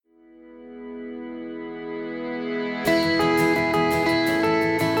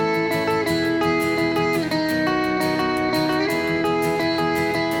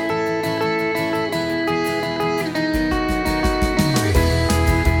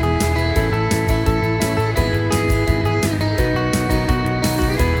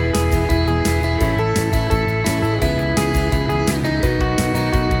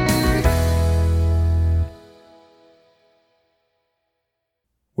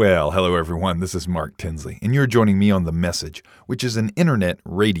Well, hello everyone, this is Mark Tinsley, and you're joining me on The Message, which is an internet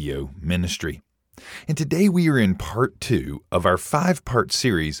radio ministry. And today we are in part 2 of our 5-part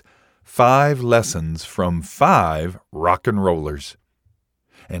series, 5 Lessons from 5 Rock and Rollers.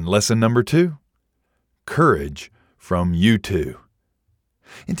 And lesson number 2, Courage from U2.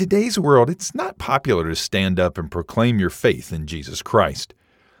 In today's world, it's not popular to stand up and proclaim your faith in Jesus Christ.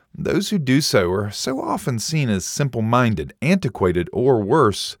 Those who do so are so often seen as simple-minded, antiquated, or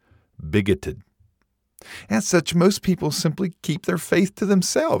worse, bigoted. As such, most people simply keep their faith to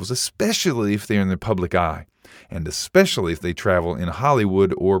themselves, especially if they're in the public eye, and especially if they travel in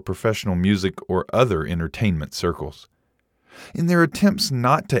Hollywood or professional music or other entertainment circles. In their attempts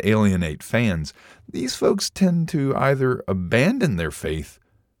not to alienate fans, these folks tend to either abandon their faith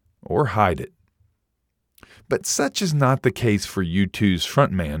or hide it. But such is not the case for U2's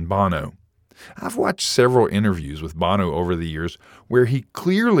frontman, Bono. I've watched several interviews with Bono over the years where he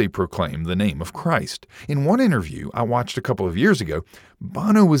clearly proclaimed the name of Christ. In one interview I watched a couple of years ago,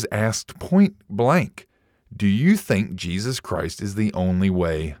 Bono was asked point blank, "Do you think Jesus Christ is the only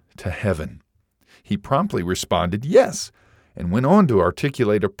way to heaven?" He promptly responded yes, and went on to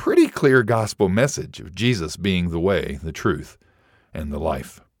articulate a pretty clear gospel message of Jesus being the way, the truth, and the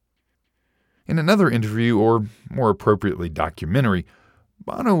life. In another interview, or more appropriately documentary,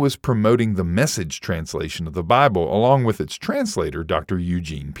 Bono was promoting the Message translation of the Bible along with its translator, Dr.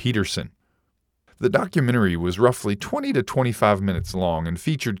 Eugene Peterson. The documentary was roughly 20 to 25 minutes long and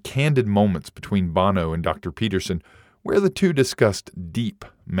featured candid moments between Bono and Dr. Peterson where the two discussed deep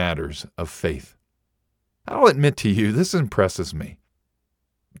matters of faith. I'll admit to you, this impresses me.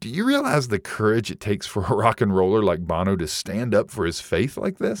 Do you realize the courage it takes for a rock and roller like Bono to stand up for his faith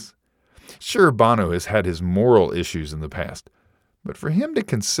like this? Sure, Bono has had his moral issues in the past, but for him to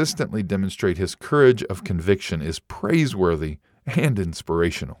consistently demonstrate his courage of conviction is praiseworthy and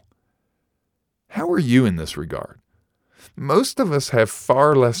inspirational. How are you in this regard? Most of us have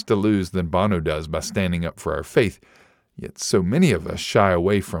far less to lose than Bono does by standing up for our faith, yet so many of us shy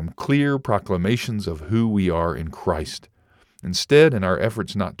away from clear proclamations of who we are in Christ. Instead, in our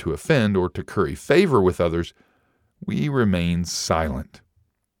efforts not to offend or to curry favor with others, we remain silent.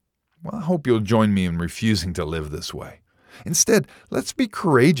 Well, I hope you'll join me in refusing to live this way. Instead, let's be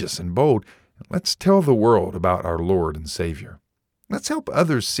courageous and bold. Let's tell the world about our Lord and Savior. Let's help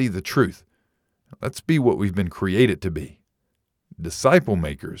others see the truth. Let's be what we've been created to be, disciple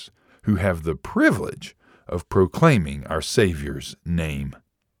makers who have the privilege of proclaiming our Savior's name.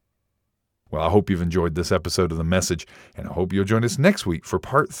 Well, I hope you've enjoyed this episode of The Message, and I hope you'll join us next week for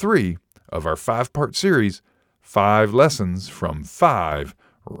part 3 of our 5-part series, 5 Lessons from 5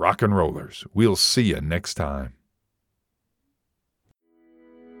 Rock and Rollers. We'll see you next time.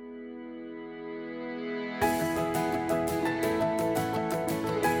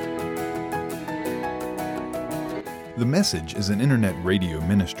 The Message is an internet radio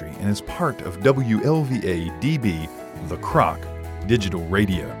ministry and is part of WLVA-DB The Croc Digital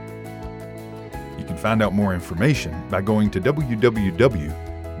Radio. You can find out more information by going to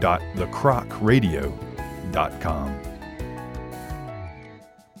www.thecrocradio.com.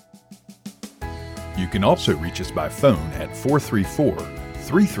 You can also reach us by phone at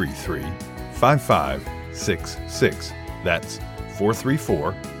 434-333-5566. That's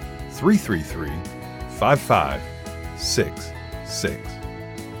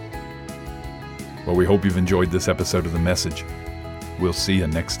 434-333-5566. Well, we hope you've enjoyed this episode of The Message. We'll see you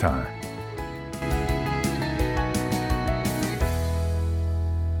next time.